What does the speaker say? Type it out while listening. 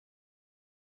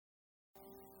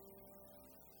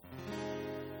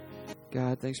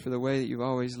God, thanks for the way that you've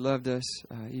always loved us,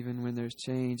 even when there's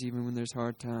change, even when there's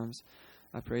hard times.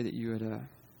 I pray that you would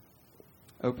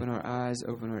open our eyes,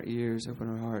 open our ears, open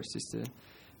our hearts just to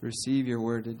receive your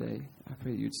word today. I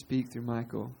pray that you'd speak through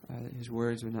Michael, that his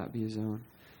words would not be his own.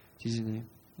 In Jesus' name,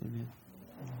 amen.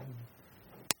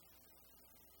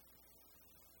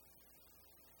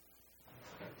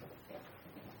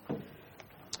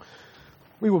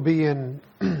 We will be in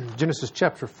Genesis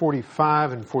chapter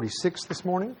 45 and 46 this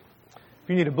morning. If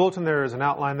you need a bulletin, there is an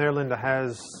outline there. Linda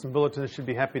has some bulletins. She'd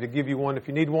be happy to give you one if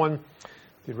you need one.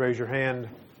 If you'd raise your hand,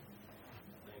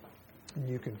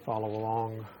 you can follow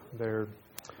along there.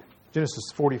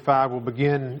 Genesis 45 will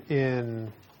begin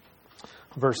in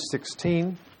verse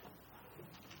 16.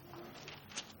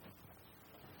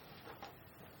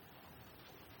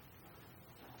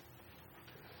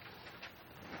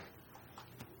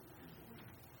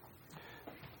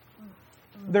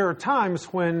 There are times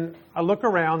when I look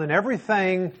around and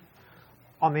everything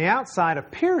on the outside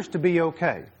appears to be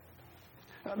okay.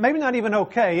 Maybe not even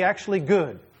okay, actually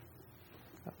good.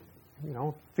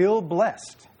 Feel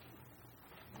blessed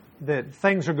that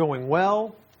things are going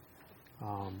well.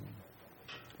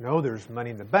 There's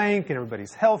money in the bank and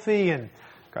everybody's healthy and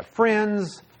got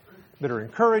friends that are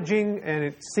encouraging, and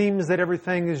it seems that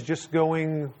everything is just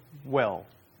going well.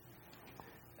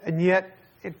 And yet,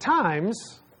 at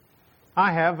times,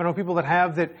 I know people that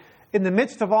have, that in the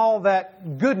midst of all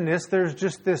that goodness, there's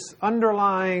just this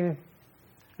underlying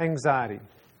anxiety,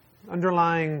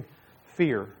 underlying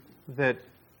fear that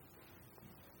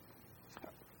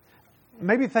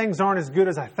maybe things aren't as good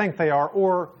as I think they are,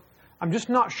 or I'm just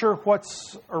not sure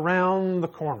what's around the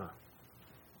corner.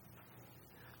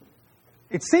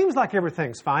 It seems like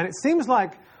everything's fine. It seems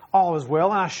like all is well,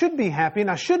 and I should be happy,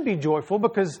 and I should be joyful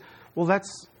because,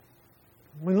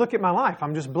 when you look at my life,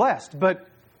 I'm just blessed. But,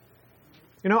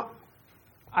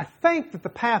 I think that the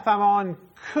path I'm on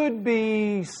could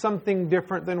be something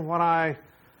different than what I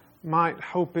might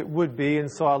hope it would be.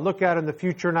 And so I look out in the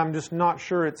future and I'm just not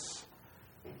sure it's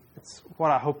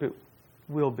what I hope it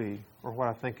will be, or what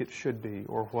I think it should be,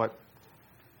 or what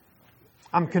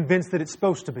I'm convinced that it's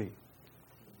supposed to be.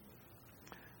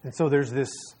 And so there's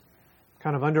this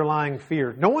kind of underlying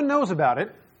fear. No one knows about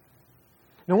it.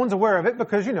 No one's aware of it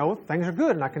because, things are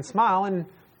good and I can smile and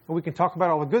we can talk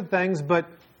about all the good things, but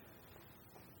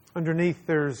underneath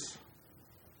there's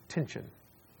tension.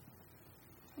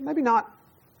 Maybe not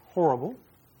horrible,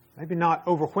 maybe not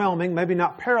overwhelming, maybe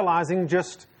not paralyzing,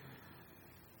 just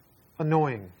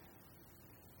annoying,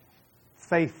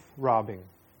 faith-robbing.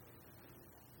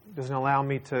 It doesn't allow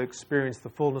me to experience the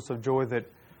fullness of joy that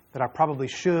I probably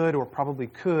should or probably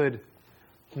could,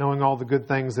 knowing all the good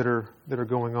things that are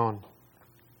going on.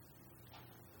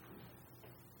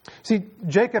 See,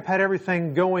 Jacob had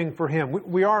everything going for him.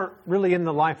 We are really in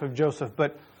the life of Joseph,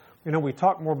 but we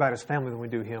talk more about his family than we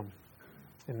do him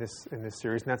in this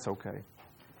series, and that's okay.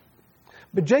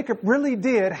 But Jacob really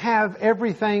did have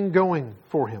everything going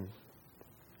for him.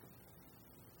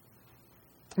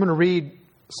 I'm going to read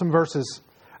some verses.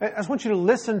 I just want you to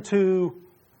listen to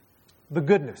the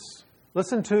goodness.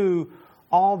 Listen to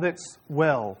all that's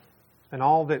well and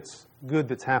all that's good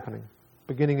that's happening.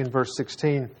 Beginning in verse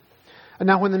 16. And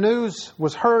now when the news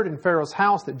was heard in Pharaoh's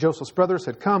house that Joseph's brothers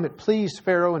had come, it pleased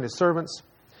Pharaoh and his servants.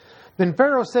 Then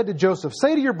Pharaoh said to Joseph,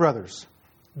 "Say to your brothers,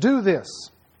 do this.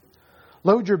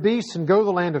 Load your beasts and go to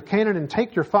the land of Canaan and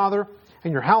take your father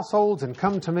and your households and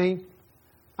come to me.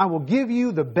 I will give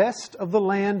you the best of the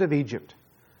land of Egypt,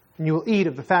 and you will eat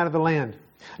of the fat of the land.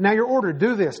 Now you're ordered,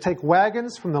 do this. Take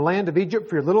wagons from the land of Egypt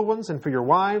for your little ones and for your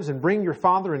wives, and bring your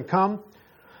father and come.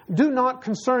 Do not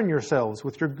concern yourselves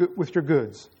with your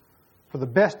goods, for the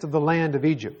best of the land of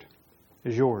Egypt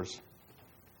is yours."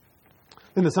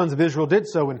 Then the sons of Israel did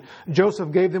so, and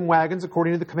Joseph gave them wagons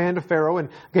according to the command of Pharaoh, and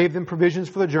gave them provisions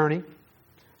for the journey.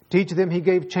 To each of them he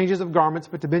gave changes of garments,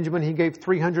 but to Benjamin he gave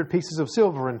 300 pieces of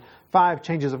silver and 5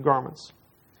 changes of garments.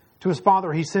 To his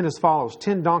father he sent as follows: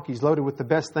 10 donkeys loaded with the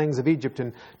best things of Egypt,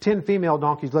 and 10 female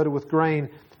donkeys loaded with grain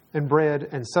and bread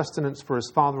and sustenance for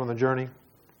his father on the journey.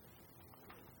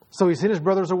 So he sent his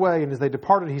brothers away, and as they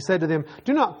departed, he said to them,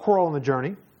 "Do not quarrel on the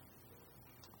journey."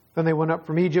 Then they went up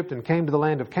from Egypt and came to the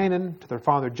land of Canaan, to their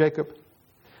father Jacob.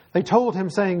 They told him,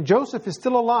 saying, "Joseph is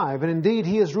still alive, and indeed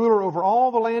he is ruler over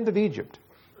all the land of Egypt."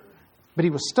 But he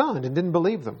was stunned and didn't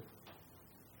believe them.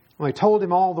 When they told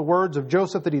him all the words of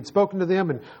Joseph that he had spoken to them,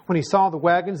 and when he saw the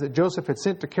wagons that Joseph had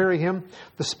sent to carry him,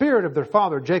 the spirit of their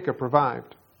father Jacob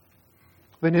revived.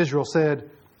 Then Israel said,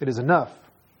 "It is enough.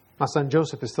 My son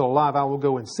Joseph is still alive. I will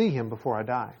go and see him before I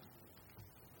die."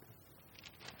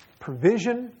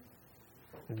 Provision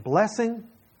and blessing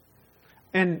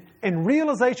and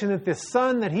realization that this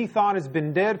son that he thought has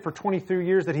been dead for 23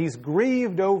 years, that he's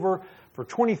grieved over for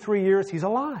 23 years, he's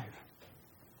alive.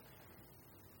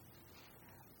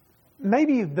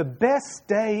 Maybe the best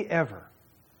day ever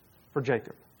for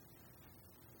Jacob.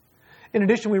 In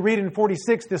addition, we read in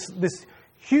 46 this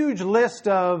huge list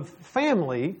of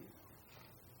family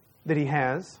that he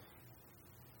has.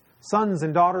 Sons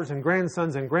and daughters and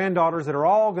grandsons and granddaughters that are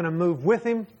all going to move with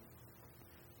him.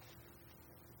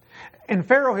 And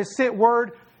Pharaoh has sent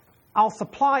word, I'll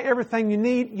supply everything you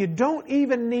need. You don't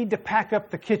even need to pack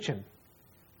up the kitchen.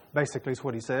 Basically is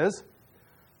what he says.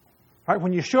 Right,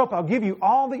 when you show up, I'll give you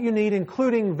all that you need,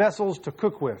 including vessels to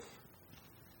cook with.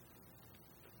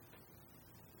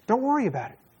 Don't worry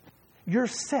about it. You're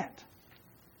set.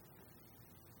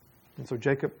 And so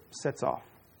Jacob sets off.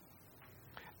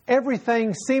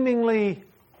 Everything seemingly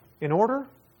in order,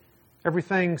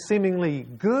 everything seemingly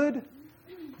good,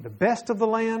 the best of the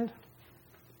land,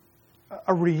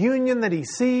 a reunion that he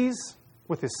sees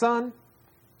with his son.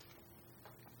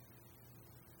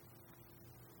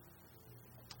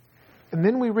 And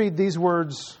then we read these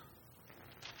words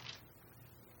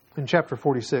in chapter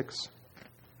 46.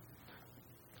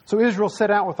 So Israel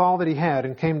set out with all that he had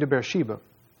and came to Beersheba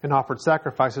and offered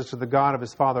sacrifices to the God of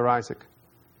his father Isaac.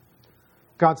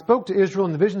 God spoke to Israel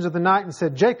in the visions of the night and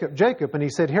said, Jacob, Jacob. And he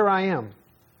said, Here I am.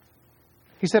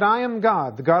 He said, I am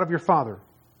God, the God of your father.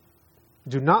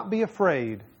 Do not be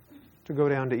afraid to go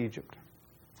down to Egypt.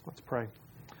 Let's pray.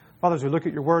 Father, as we look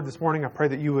at your word this morning, I pray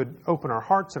that you would open our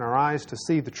hearts and our eyes to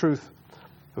see the truth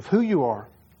of who you are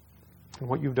and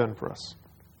what you've done for us.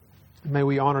 May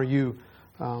we honor you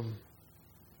by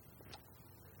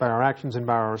our actions and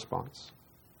by our response.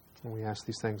 And we ask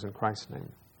these things in Christ's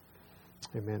name.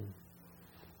 Amen.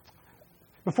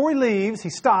 Before he leaves, he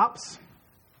stops. So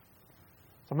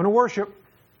I'm going to worship.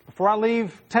 Before I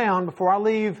leave town, before I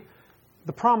leave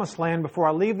the promised land, before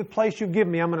I leave the place you've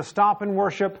given me, I'm going to stop and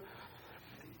worship.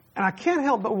 And I can't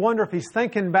help but wonder if he's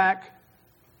thinking back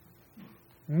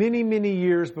many, many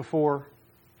years before,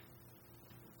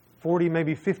 40,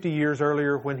 maybe 50 years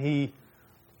earlier, when he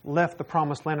left the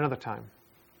promised land another time.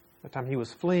 That time he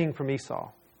was fleeing from Esau.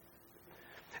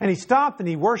 And he stopped and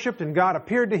he worshiped, and God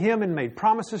appeared to him and made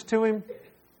promises to him.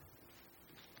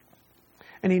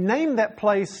 And he named that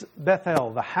place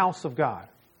Bethel, the house of God.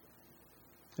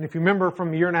 And if you remember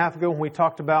from a year and a half ago when we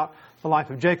talked about the life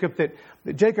of Jacob, that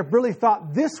Jacob really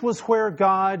thought this was where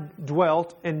God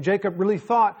dwelt. And Jacob really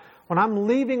thought, when I'm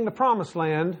leaving the promised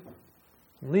land,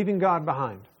 I'm leaving God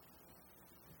behind.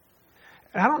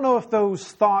 And I don't know if those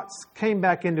thoughts came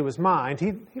back into his mind.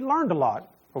 He learned a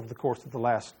lot over the course of the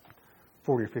last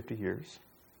 40 or 50 years.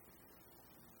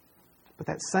 But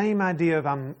that same idea of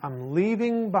I'm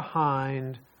leaving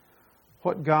behind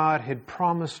what God had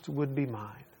promised would be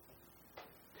mine.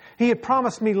 He had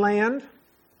promised me land.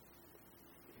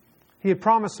 He had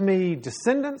promised me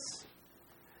descendants.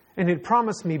 And He had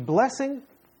promised me blessing.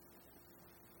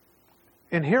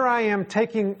 And here I am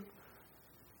taking...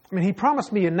 He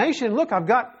promised me a nation. Look, I've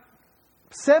got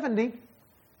 70.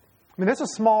 That's a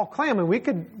small clan. We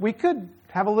could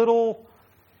have a little,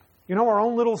 our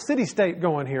own little city-state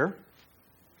going here.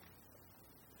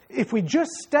 If we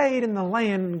just stayed in the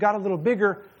land and got a little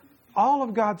bigger, all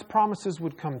of God's promises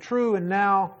would come true, and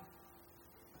now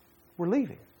we're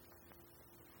leaving.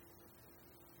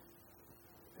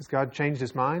 Has God changed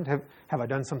His mind? Have I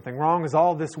done something wrong? Is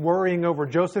all this worrying over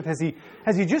Joseph, has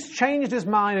he just changed his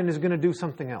mind and is going to do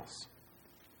something else?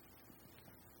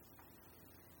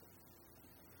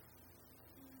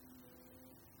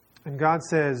 And God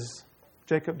says,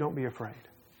 Jacob, don't be afraid.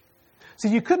 See,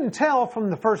 you couldn't tell from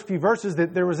the first few verses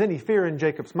that there was any fear in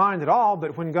Jacob's mind at all,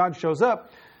 but when God shows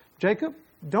up, Jacob,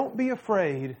 don't be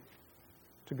afraid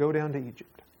to go down to Egypt.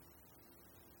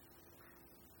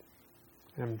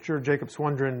 And I'm sure Jacob's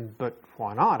wondering, but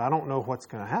why not? I don't know what's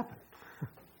going to happen.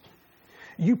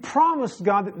 You promised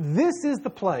God that this is the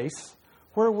place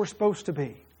where we're supposed to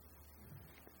be.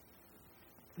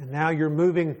 And now you're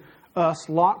moving us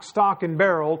lock, stock, and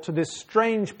barrel to this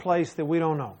strange place that we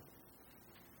don't know.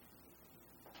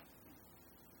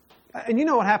 And you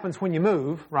know what happens when you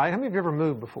move, right? How many of you ever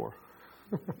moved before?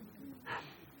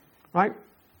 Right?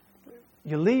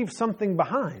 You leave something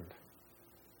behind.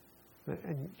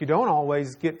 And you don't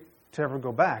always get to ever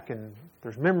go back. And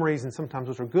there's memories, and sometimes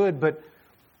those are good, but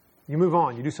you move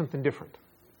on. You do something different.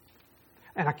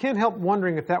 And I can't help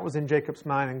wondering if that was in Jacob's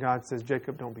mind, and God says,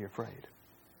 Jacob, don't be afraid.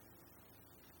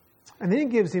 And then He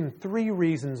gives him 3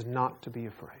 reasons not to be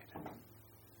afraid.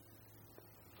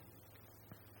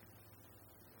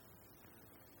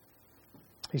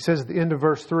 He says at the end of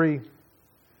verse 3,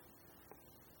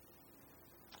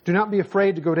 Do not be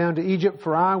afraid to go down to Egypt,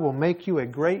 for I will make you a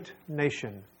great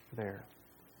nation there.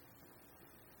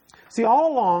 See,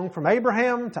 all along, from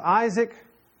Abraham to Isaac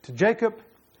to Jacob,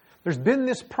 there's been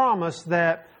this promise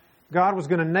that God was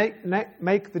going to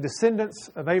make the descendants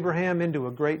of Abraham into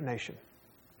a great nation.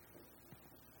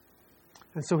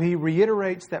 And so He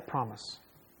reiterates that promise.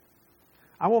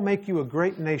 I will make you a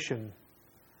great nation.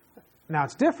 Now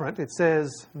it's different. It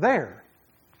says there.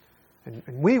 And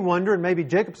we wonder, and maybe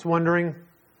Jacob's wondering,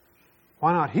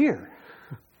 why not here?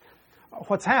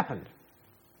 What's happened?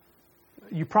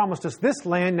 You promised us this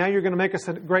land, now you're going to make us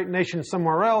a great nation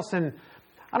somewhere else. And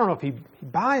I don't know if he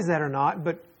buys that or not,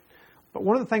 but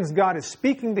one of the things God is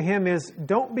speaking to him is,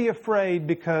 don't be afraid,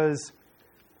 because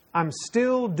I'm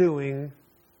still doing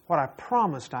what I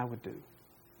promised I would do.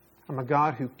 I'm a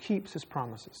God who keeps His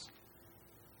promises.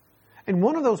 And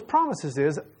one of those promises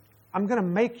is, I'm going to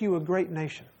make you a great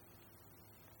nation.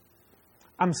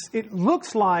 It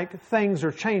looks like things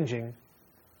are changing,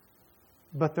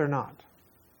 but they're not.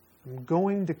 I'm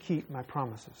going to keep my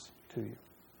promises to you.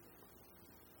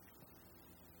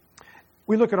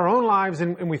 We look at our own lives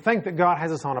and we think that God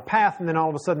has us on a path, and then all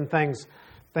of a sudden things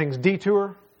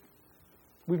detour.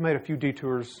 We've made a few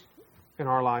detours in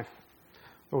our life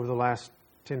over the last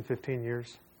 10, 15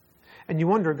 years. And you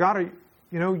wonder, God, I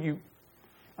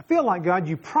feel like, God,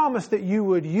 you promised that you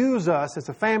would use us as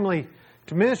a family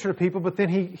to minister to people, but then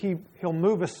He'll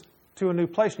move us to a new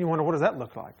place, and you wonder, what does that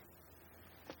look like?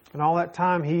 And all that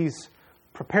time He's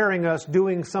preparing us,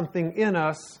 doing something in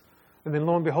us, and then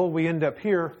lo and behold, we end up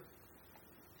here.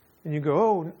 And you go,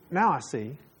 oh, now I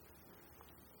see.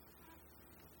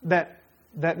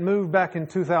 That move back in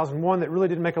 2001 that really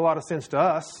didn't make a lot of sense to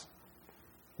us.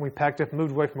 We packed up and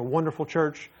moved away from a wonderful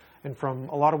church and from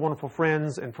a lot of wonderful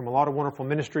friends and from a lot of wonderful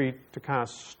ministry to kind of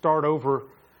start over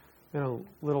in a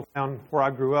little town where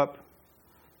I grew up.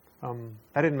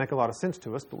 That didn't make a lot of sense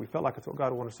to us, but we felt like it's what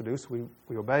God wanted us to do, so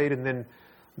we obeyed. And then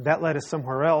that led us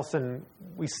somewhere else, and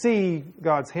we see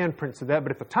God's handprints of that.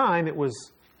 But at the time, it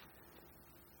was,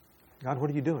 God, what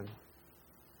are you doing?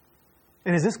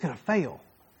 And is this going to fail?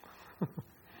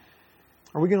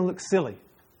 Are we going to look silly?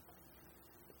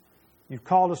 You've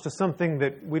called us to something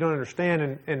that we don't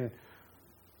understand, and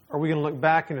are we going to look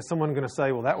back and is someone going to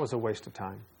say, well, that was a waste of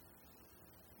time?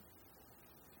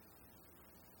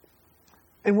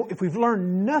 And if we've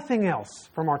learned nothing else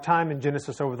from our time in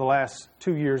Genesis over the last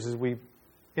 2 years as we've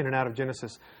in and out of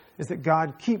Genesis, is that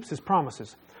God keeps His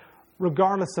promises,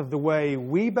 regardless of the way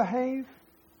we behave,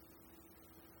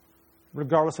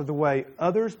 regardless of the way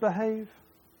others behave,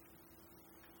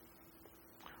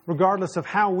 regardless of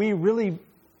how we really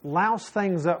louse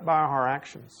things up by our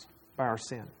actions, by our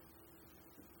sin.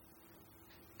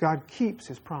 God keeps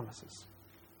His promises.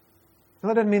 Now,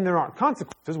 that doesn't mean there aren't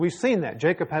consequences. We've seen that.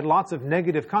 Jacob had lots of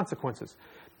negative consequences.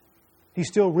 He's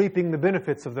still reaping the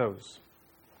benefits of those,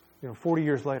 40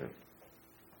 years later.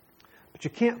 But you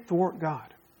can't thwart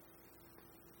God.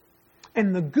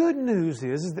 And the good news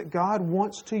is that God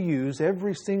wants to use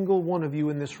every single one of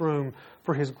you in this room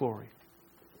for His glory.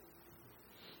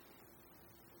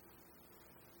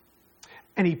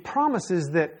 And He promises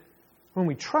that when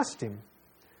we trust Him,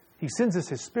 He sends us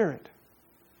His Spirit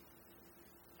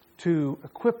to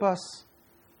equip us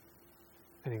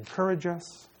and encourage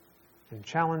us and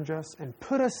challenge us and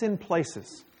put us in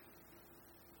places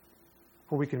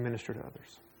where we can minister to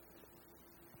others.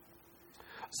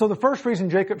 So the first reason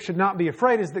Jacob should not be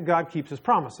afraid is that God keeps His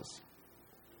promises.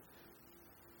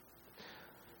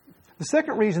 The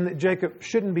second reason that Jacob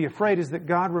shouldn't be afraid is that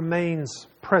God remains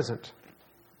present.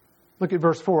 Look at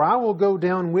verse 4. I will go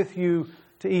down with you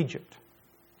to Egypt.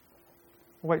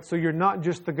 Wait, so you're not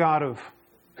just the God of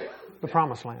the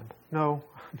promised land. No,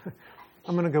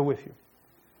 I'm going to go with you.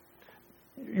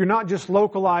 You're not just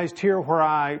localized here where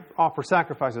I offer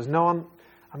sacrifices. No,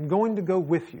 I'm going to go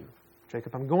with you,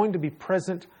 Jacob. I'm going to be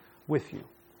present with you.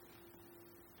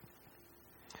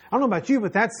 I don't know about you,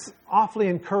 but that's awfully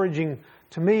encouraging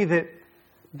to me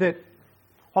that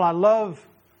while I love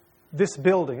this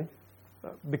building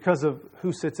because of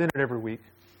who sits in it every week,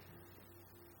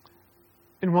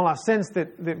 and while I sense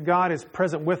that God is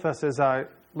present with us as I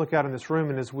look out in this room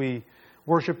and as we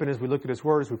worship and as we look at His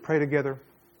Word, as we pray together,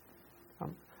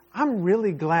 I'm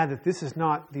really glad that this is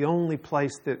not the only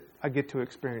place that I get to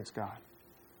experience God.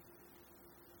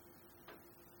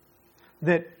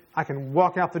 That I can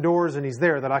walk out the doors and He's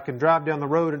there, that I can drive down the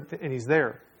road and He's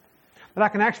there, that I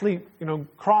can actually,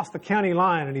 cross the county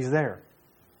line and He's there.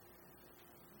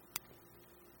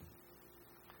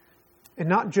 And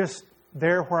not just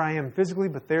there where I am physically,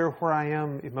 but there where I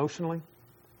am emotionally.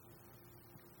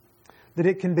 That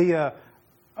it can be a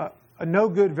no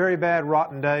good, very bad,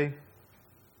 rotten day,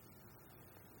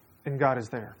 and God is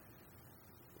there.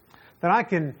 That I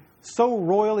can so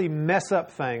royally mess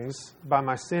up things by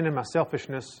my sin and my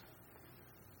selfishness,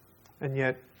 and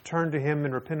yet turn to Him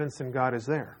in repentance and God is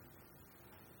there.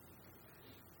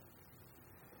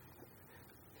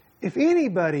 If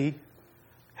anybody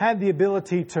had the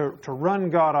ability to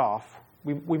run God off,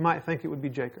 we might think it would be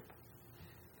Jacob.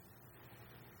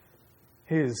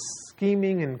 His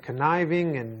scheming and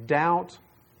conniving and doubt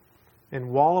and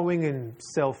wallowing in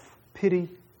self-pity.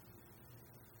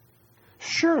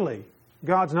 Surely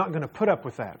God's not going to put up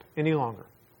with that any longer.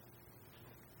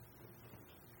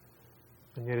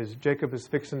 And yet as Jacob is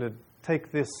fixing to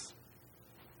take this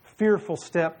fearful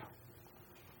step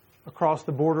across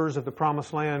the borders of the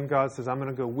Promised Land, God says, I'm going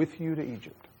to go with you to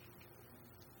Egypt.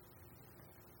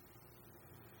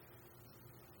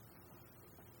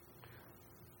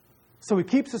 So He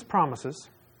keeps His promises,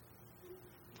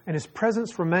 and His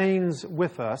presence remains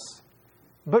with us.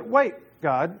 But wait,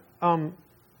 God,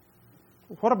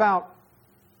 what about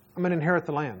I'm going to inherit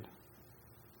the land?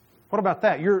 What about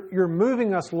that? You're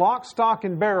moving us lock, stock,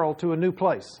 and barrel to a new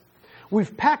place.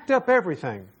 We've packed up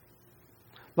everything,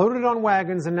 loaded it on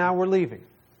wagons, and now we're leaving.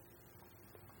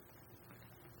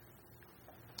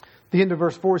 The end of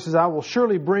verse 4 says, I will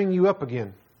surely bring you up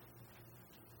again.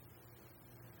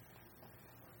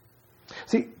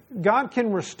 See, God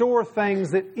can restore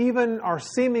things that even are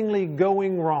seemingly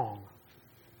going wrong.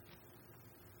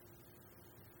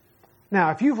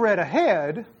 Now, if you've read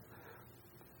ahead,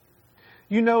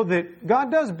 you know that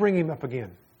God does bring him up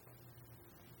again,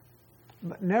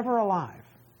 but never alive.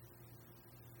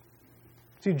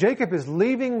 See, Jacob is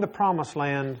leaving the Promised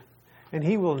Land, and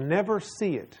he will never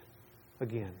see it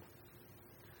again.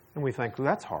 And we think, well,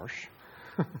 that's harsh.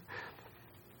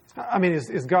 I mean,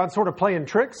 is God sort of playing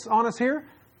tricks on us here?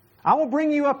 I will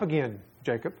bring you up again,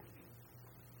 Jacob.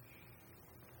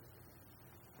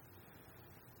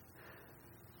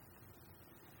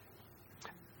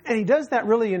 And he does that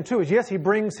really in two ways. Yes, he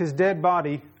brings his dead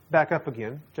body back up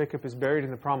again. Jacob is buried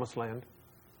in the Promised Land.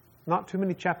 Not too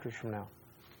many chapters from now.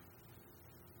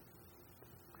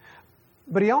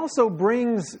 But he also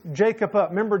brings Jacob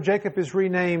up. Remember, Jacob is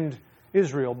renamed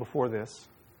Israel before this.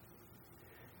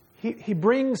 He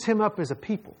brings him up as a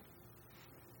people.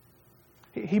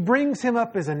 He brings him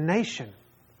up as a nation.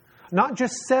 Not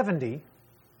just 70,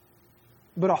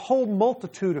 but a whole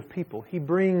multitude of people he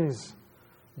brings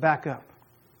back up.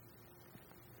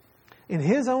 In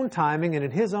his own timing and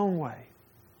in his own way.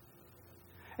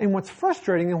 And what's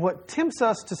frustrating and what tempts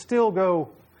us to still go,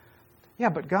 yeah,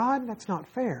 but God, that's not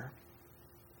fair,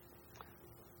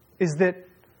 is that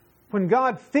when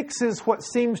God fixes what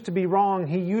seems to be wrong,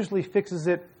 He usually fixes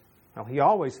it, well, He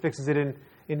always fixes it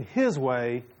in His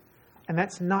way, and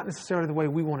that's not necessarily the way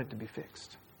we want it to be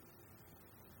fixed.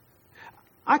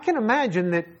 I can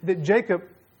imagine that Jacob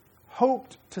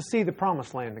hoped to see the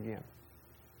Promised Land again.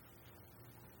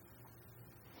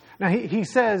 Now, he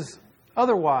says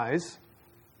otherwise,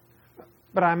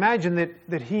 but I imagine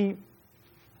that he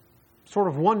sort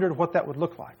of wondered what that would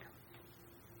look like.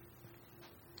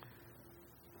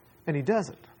 And he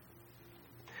doesn't.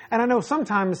 And I know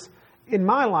sometimes in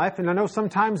my life, and I know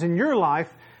sometimes in your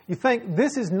life, you think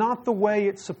this is not the way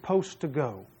it's supposed to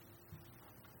go.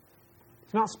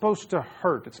 It's not supposed to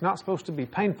hurt. It's not supposed to be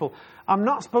painful. I'm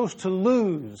not supposed to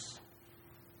lose.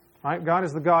 Right? God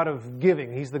is the God of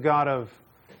giving. He's the God of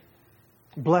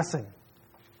blessing.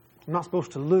 I'm not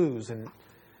supposed to lose. And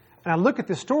I look at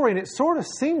this story and it sort of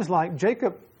seems like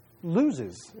Jacob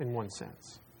loses in one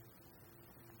sense.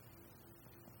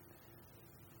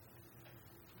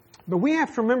 But we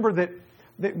have to remember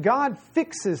that God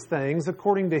fixes things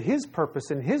according to His purpose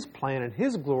and His plan and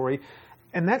His glory,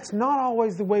 and that's not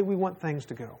always the way we want things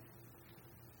to go.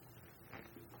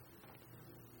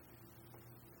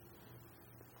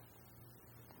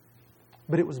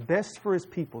 But it was best for His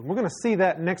people. And we're going to see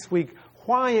that next week,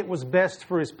 why it was best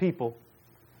for His people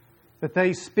that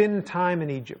they spend time in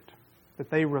Egypt, that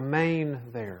they remain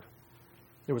there.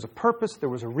 There was a purpose, there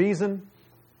was a reason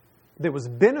that was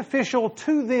beneficial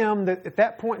to them that at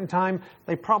that point in time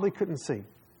they probably couldn't see,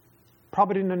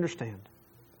 probably didn't understand,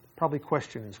 probably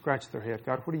questioned and scratched their head.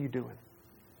 God, what are you doing?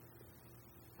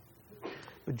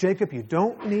 But Jacob, you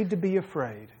don't need to be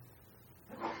afraid,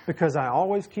 because I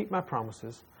always keep my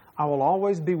promises. I will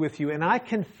always be with you, and I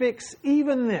can fix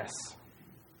even this.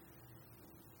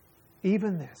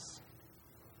 Even this.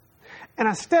 And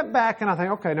I step back and I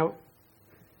think, okay, now,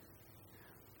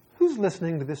 who's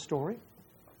listening to this story?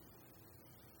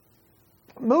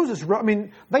 Moses wrote,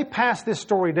 they passed this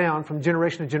story down from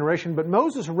generation to generation, but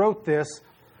Moses wrote this,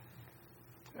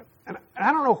 and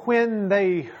I don't know when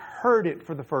they heard it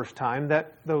for the first time,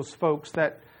 that those folks,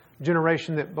 that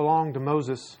generation that belonged to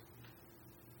Moses,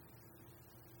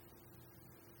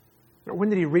 when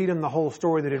did he read them the whole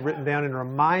story that he'd written down and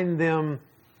remind them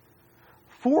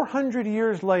 400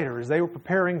 years later as they were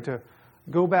preparing to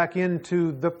go back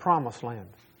into the promised land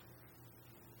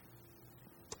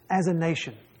as a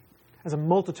nation, as a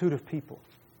multitude of people?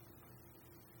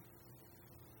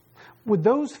 Would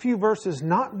those few verses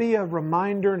not be a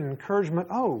reminder and encouragement?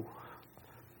 Oh,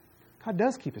 God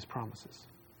does keep His promises.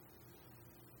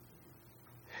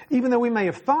 Even though we may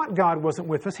have thought God wasn't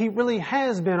with us, He really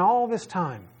has been all this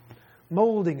time,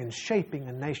 molding and shaping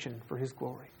a nation for His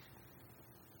glory.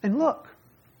 And look,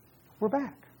 we're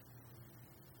back.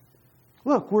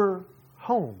 Look, we're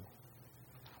home.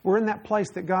 We're in that place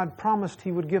that God promised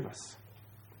He would give us.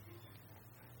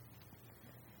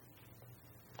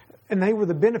 And they were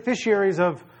the beneficiaries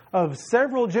of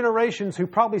several generations who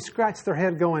probably scratched their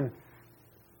head going,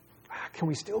 can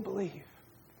we still believe?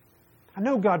 I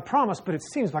know God promised, but it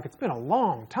seems like it's been a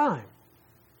long time.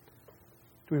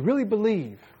 Do we really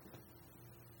believe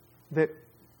that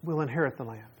we'll inherit the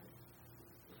land?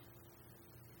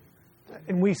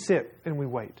 And we sit and we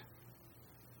wait.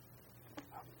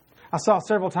 I saw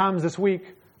several times this week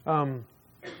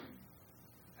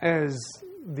as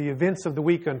the events of the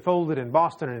week unfolded in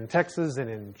Boston and in Texas and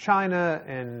in China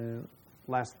and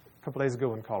last couple of days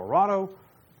ago in Colorado,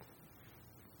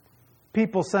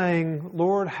 people saying,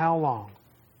 Lord, how long?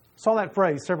 Saw that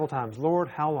phrase several times, Lord,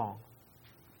 how long?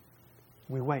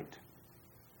 We wait.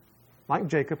 Like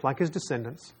Jacob, like his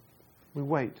descendants, we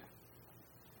wait.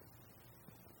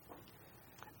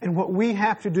 And what we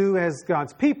have to do as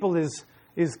God's people is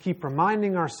keep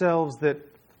reminding ourselves that,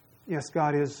 yes,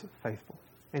 God is faithful.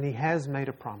 And He has made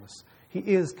a promise. He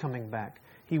is coming back.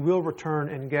 He will return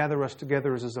and gather us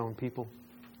together as His own people.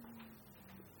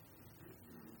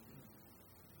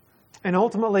 And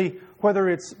ultimately, whether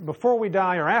it's before we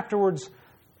die or afterwards,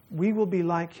 we will be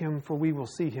like Him, for we will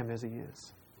see Him as He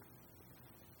is.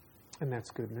 And that's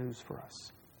good news for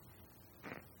us.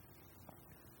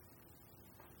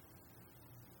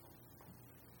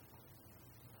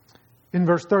 In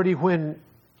verse 30, when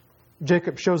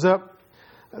Jacob shows up,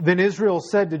 then Israel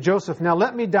said to Joseph, now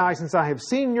let me die since I have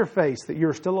seen your face, that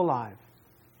you're still alive.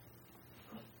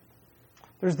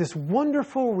 There's this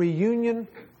wonderful reunion,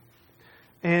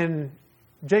 and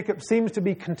Jacob seems to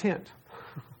be content.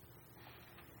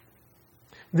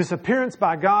 This appearance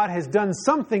by God has done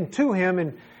something to him,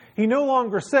 and he no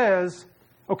longer says,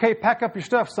 okay, pack up your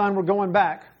stuff, son, we're going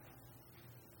back.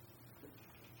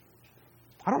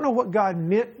 I don't know what God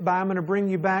meant by I'm going to bring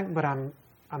you back, but I'm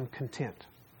content.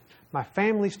 My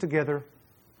family's together.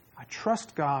 I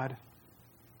trust God.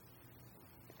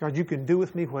 God, you can do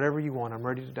with me whatever you want. I'm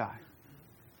ready to die.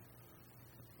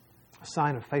 A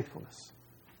sign of faithfulness.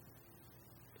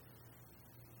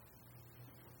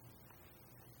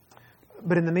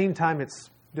 But in the meantime, it's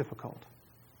difficult.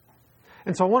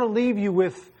 And so I want to leave you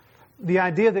with the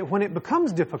idea that when it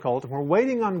becomes difficult and we're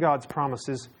waiting on God's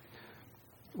promises,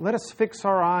 let us fix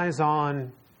our eyes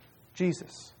on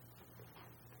Jesus.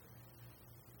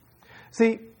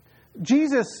 See,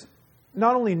 Jesus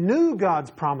not only knew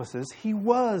God's promises, He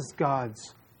was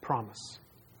God's promise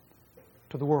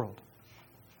to the world.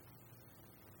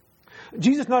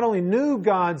 Jesus not only knew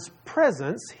God's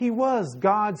presence, He was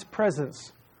God's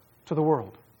presence to the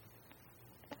world.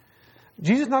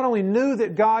 Jesus not only knew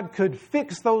that God could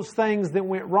fix those things that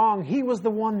went wrong, He was the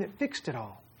one that fixed it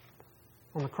all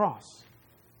on the cross.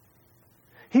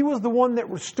 He was the one that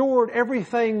restored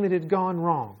everything that had gone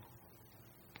wrong.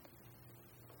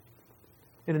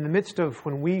 And in the midst of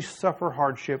when we suffer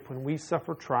hardship, when we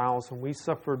suffer trials, when we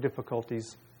suffer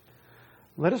difficulties,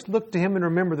 let us look to Him and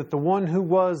remember that the one who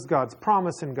was God's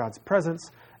promise and God's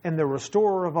presence and the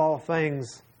restorer of all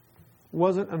things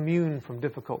wasn't immune from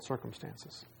difficult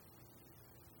circumstances.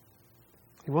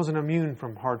 He wasn't immune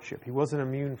from hardship. He wasn't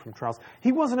immune from trials.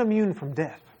 He wasn't immune from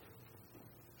death.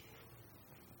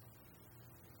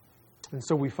 And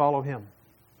so we follow Him,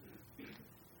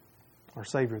 our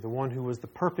Savior, the one who was the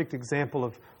perfect example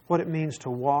of what it means to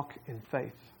walk in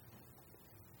faith.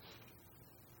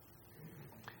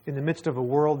 In the midst of a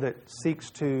world that seeks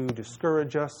to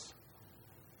discourage us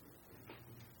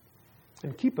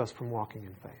and keep us from walking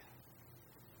in faith.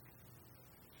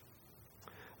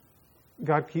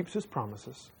 God keeps His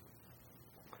promises.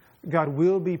 God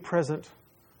will be present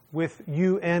with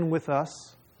you and with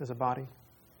us as a body.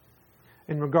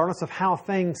 And regardless of how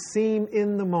things seem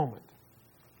in the moment,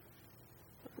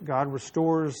 God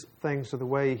restores things to the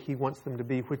way He wants them to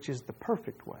be, which is the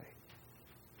perfect way.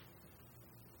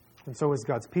 And so as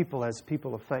God's people, as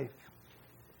people of faith,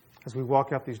 as we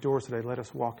walk out these doors today, let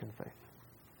us walk in faith,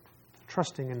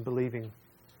 trusting and believing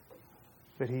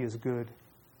that He is good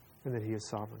and that He is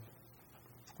sovereign.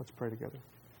 Let's pray together.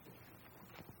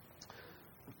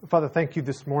 Father, thank you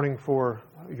this morning for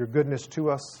your goodness to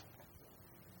us,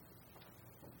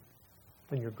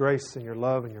 and your grace and your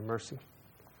love and your mercy.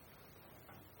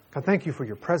 God, thank you for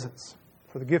your presence,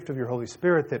 for the gift of your Holy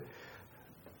Spirit that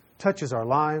touches our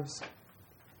lives,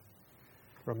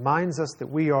 reminds us that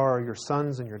we are your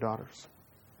sons and your daughters.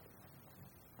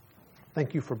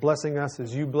 Thank you for blessing us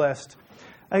as you blessed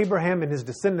Abraham and his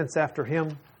descendants after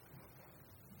him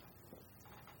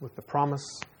with the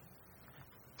promise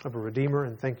of a Redeemer,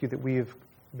 and thank you that we have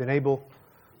been able,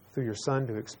 through your Son,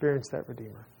 to experience that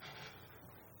Redeemer.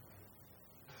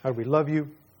 God, we love you,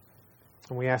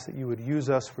 and we ask that you would use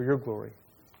us for your glory,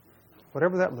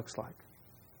 whatever that looks like.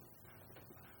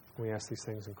 We ask these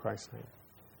things in Christ's name.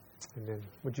 Amen.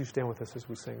 Would you stand with us as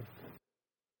we sing?